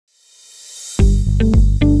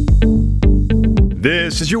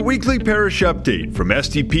This is your weekly parish update from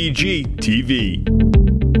STPG TV.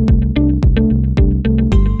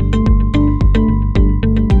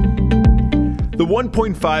 The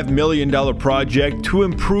 $1.5 million project to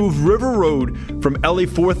improve River Road from LA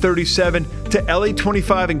 437 to LA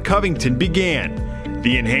 25 in Covington began.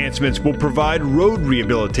 The enhancements will provide road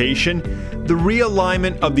rehabilitation, the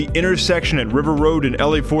realignment of the intersection at River Road and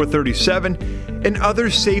LA 437, and other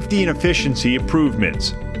safety and efficiency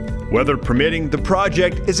improvements. Weather permitting, the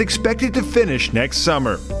project is expected to finish next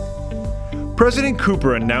summer. President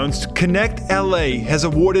Cooper announced Connect LA has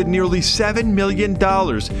awarded nearly $7 million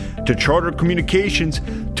to Charter Communications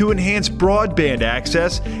to enhance broadband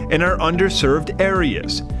access in our underserved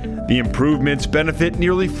areas. The improvements benefit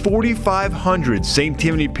nearly 4,500 St.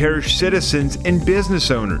 Tammany Parish citizens and business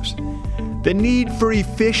owners. The need for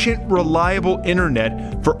efficient, reliable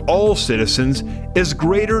internet for all citizens is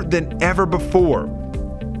greater than ever before.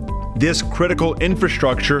 This critical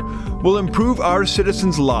infrastructure will improve our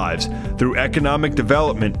citizens' lives through economic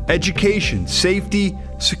development, education, safety,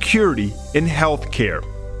 security, and health care.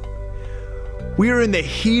 We are in the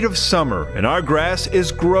heat of summer and our grass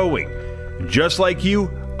is growing. Just like you,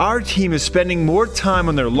 our team is spending more time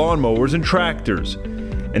on their lawnmowers and tractors.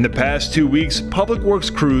 In the past 2 weeks, Public Works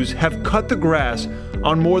crews have cut the grass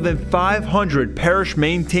on more than 500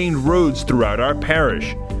 parish-maintained roads throughout our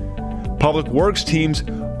parish. Public Works teams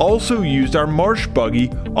also used our marsh buggy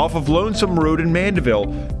off of Lonesome Road in Mandeville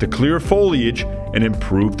to clear foliage and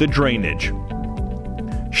improve the drainage.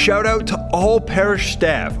 Shout out to all parish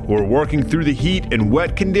staff who are working through the heat and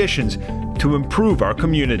wet conditions to improve our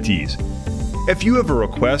communities. If you have a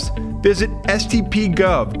request, visit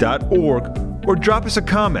stpgov.org or drop us a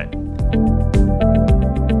comment.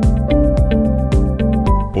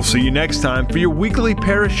 We'll see you next time for your weekly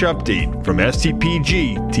parish update from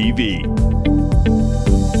STPG TV.